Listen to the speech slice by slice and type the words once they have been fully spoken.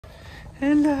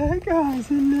Hello, guys.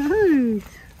 Hello.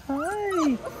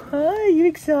 Hi. Hi. You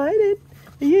excited?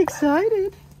 Are you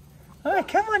excited? Hi.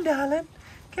 Come on, darling.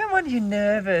 Come on. You're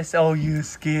nervous. Oh, you're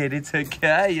scared. It's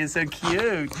okay. You're so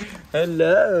cute.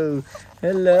 Hello.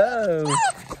 Hello.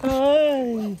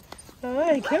 Hi.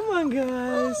 Hi. Come on,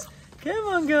 guys. Come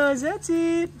on, guys. That's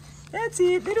it. That's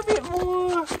it. Little bit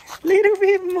more. Little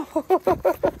bit more.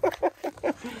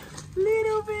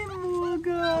 Little bit more,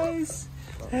 guys.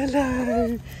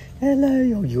 Hello.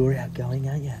 Hello. Oh, you're outgoing,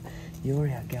 aren't you? You're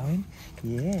outgoing?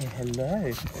 Yeah.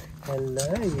 Hello.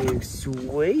 Hello, you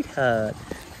sweetheart.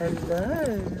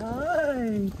 Hello.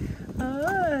 Hi.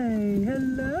 Hi.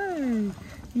 Hello.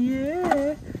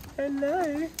 Yeah.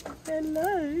 Hello.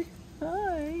 Hello.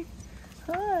 Hi.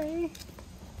 Hi.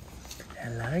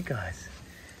 Hello, guys.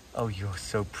 Oh, you're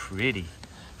so pretty.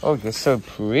 Oh, you're so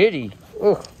pretty.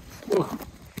 Oh. Oh.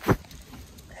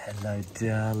 Hello,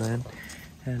 darling.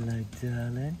 Hello,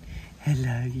 darling.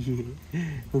 Hello, yeah.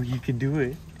 Oh, you can do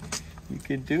it. You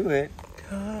can do it.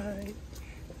 Hi.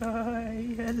 Hi.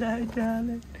 Hello,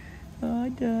 darling. Hi,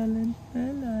 darling.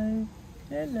 Hello.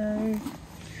 Hello.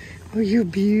 Oh, you're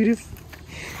beautiful.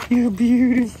 You're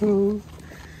beautiful.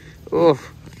 Oh.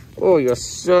 Oh, you're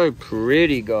so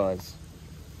pretty, guys.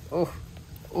 Oh.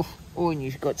 Oh. Oh, and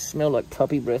you've got smell like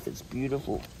puppy breath. It's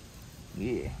beautiful.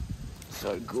 Yeah.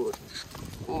 So good.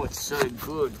 Oh, it's so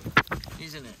good,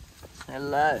 isn't it?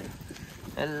 Hello.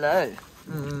 Hello.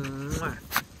 Mwah.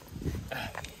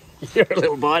 You're a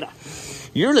little biter.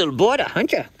 You're a little biter,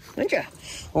 aren't you? Aren't you?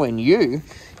 Oh, and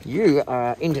you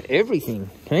are into everything,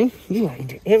 hey? You are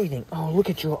into everything. Oh, look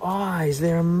at your eyes.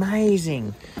 They're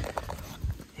amazing.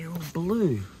 They're all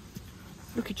blue.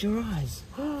 Look at your eyes.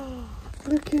 Oh,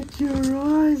 look at your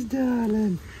eyes,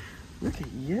 darling. Look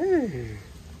at you.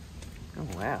 Oh,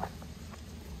 wow.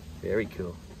 Very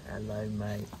cool. Hello,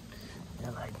 mate.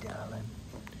 Hello, darling.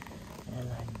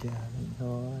 Hello, darling.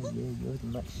 Oh, yeah,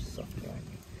 you're much softer, aren't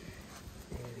you?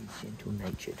 Very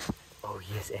gentle-natured. Oh,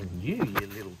 yes, and you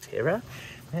little terror.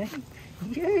 Hey?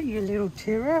 Yeah, you little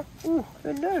terror. Oh,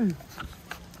 hello.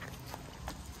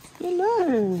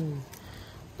 Hello.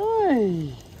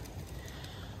 Hi.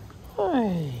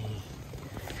 Hi.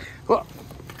 Oh.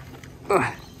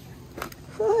 Hi.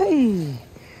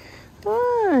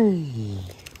 Hi.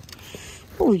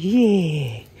 Oh,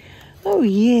 yeah. Oh,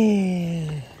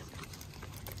 yeah.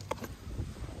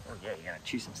 Oh, yeah, you're going to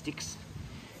chew some sticks.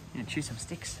 You're going to chew some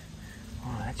sticks.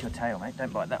 Oh, that's your tail, mate.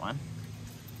 Don't bite that one.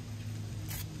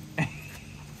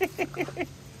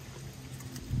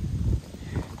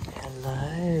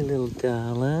 Hello, little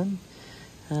darling.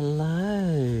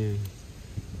 Hello.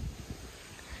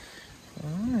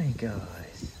 Hi,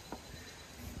 guys.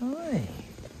 Hi.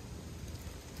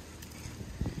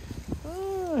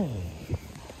 Hi.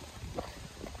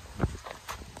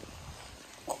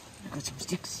 You got some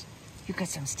sticks? You got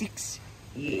some sticks?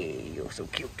 Yeah, you're so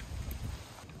cute.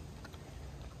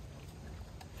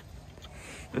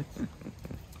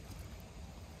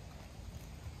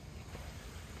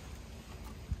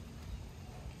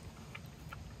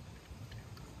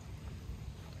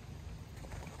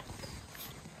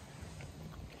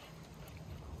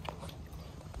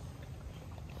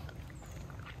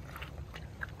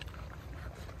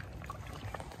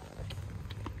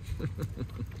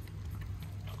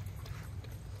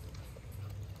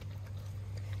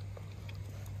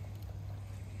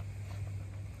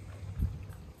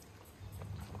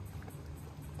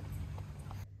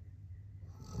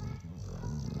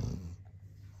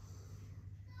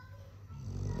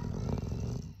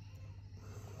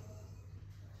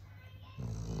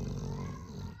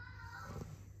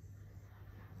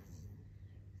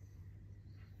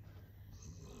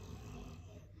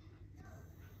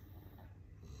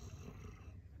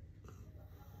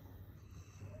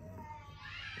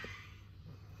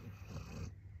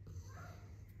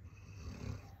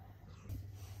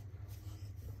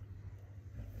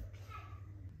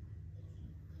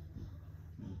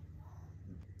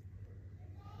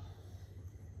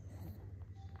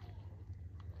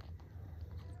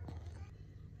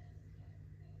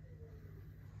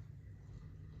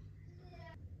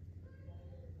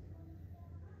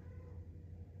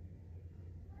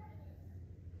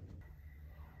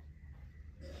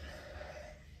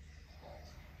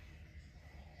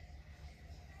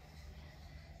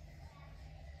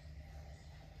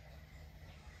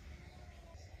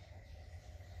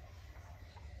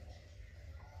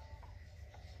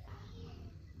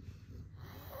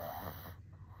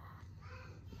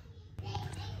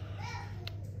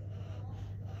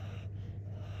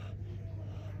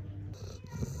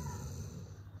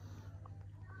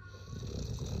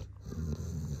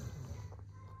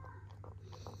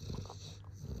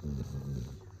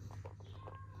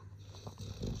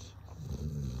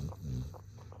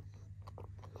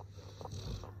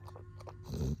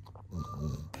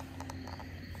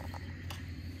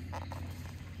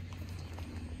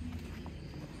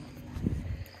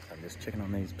 checking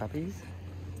on these puppies.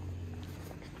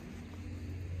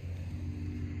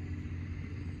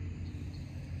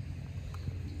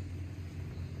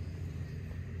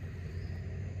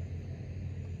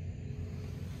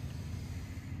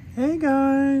 Hey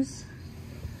guys.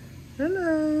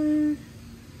 Hello.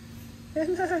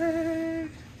 Hello.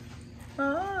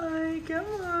 Hi, come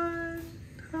on.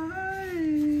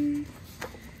 Hi.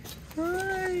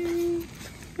 Hi.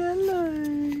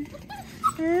 Hello.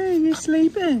 Hey, you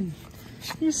sleeping?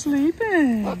 You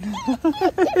sleeping?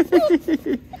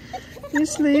 You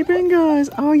sleeping, guys?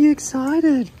 Oh, you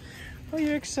excited? Oh,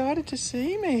 you excited to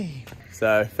see me?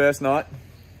 So, first night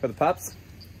for the pups.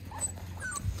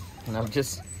 And I've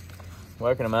just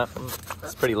woken them up.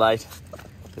 It's pretty late.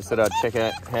 Just thought I'd check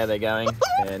out how they're going.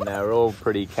 And we're all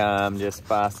pretty calm, just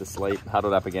fast asleep,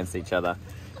 huddled up against each other.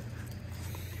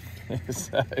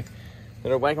 So,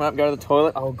 did I wake them up, go to the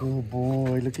toilet? Oh, good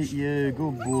boy, look at you.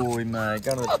 Good boy, mate.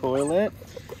 Go to the toilet.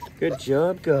 Good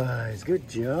job, guys. Good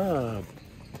job.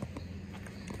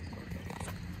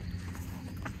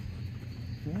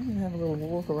 Have a little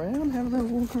walk around. Have a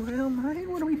little walk around, mate.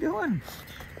 What are we doing?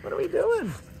 What are we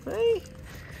doing? Hey?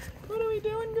 What are we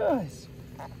doing, guys?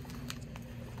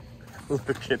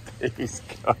 Look at these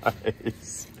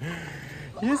guys.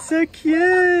 You're so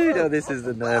cute. Oh, this is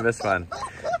the nervous one.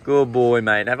 Good boy,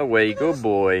 mate. Have a wee. Good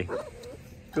boy.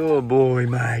 Good boy,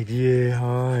 mate. Yeah,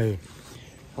 hi.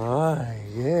 Hi.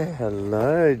 Yeah,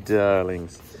 hello,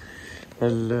 darlings.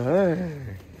 Hello.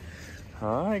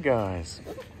 Hi, guys.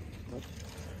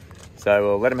 So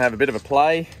we'll let them have a bit of a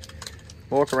play,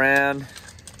 walk around,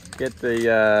 get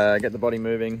the body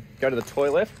moving, go to the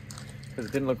toilet, because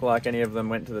it didn't look like any of them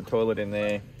went to the toilet in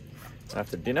there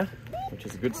after dinner, which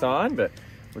is a good sign, but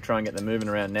we'll try and get them moving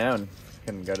around now and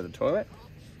can go to the toilet.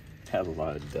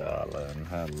 Hello, darling.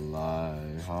 Hello.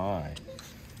 Hi.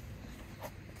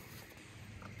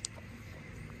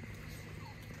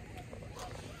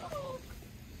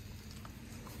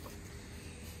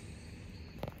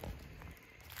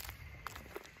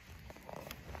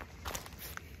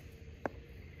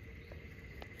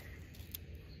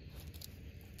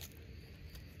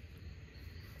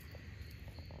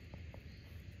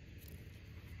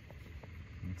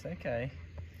 It's okay.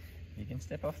 You can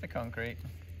step off the concrete.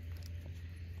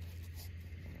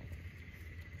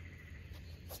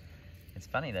 It's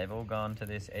funny, they've all gone to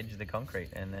this edge of the concrete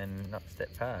and then not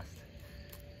stepped past.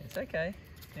 It's okay.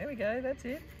 There we go, that's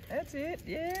it. That's it.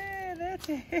 Yeah, that's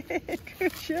it.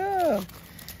 Good job.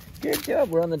 Good job.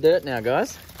 We're on the dirt now,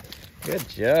 guys. Good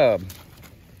job.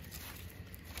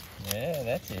 Yeah,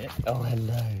 that's it. Oh,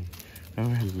 hello. Oh,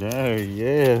 hello.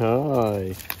 Yeah,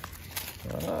 hi.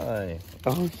 Hi.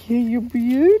 Oh, yeah, you're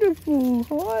beautiful.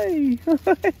 Hi.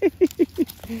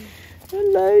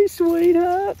 Hello,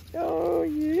 sweetheart. Oh,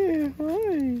 yeah.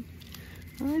 Hi.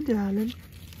 Hi, darling.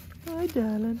 Hi,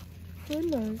 darling.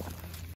 Hello.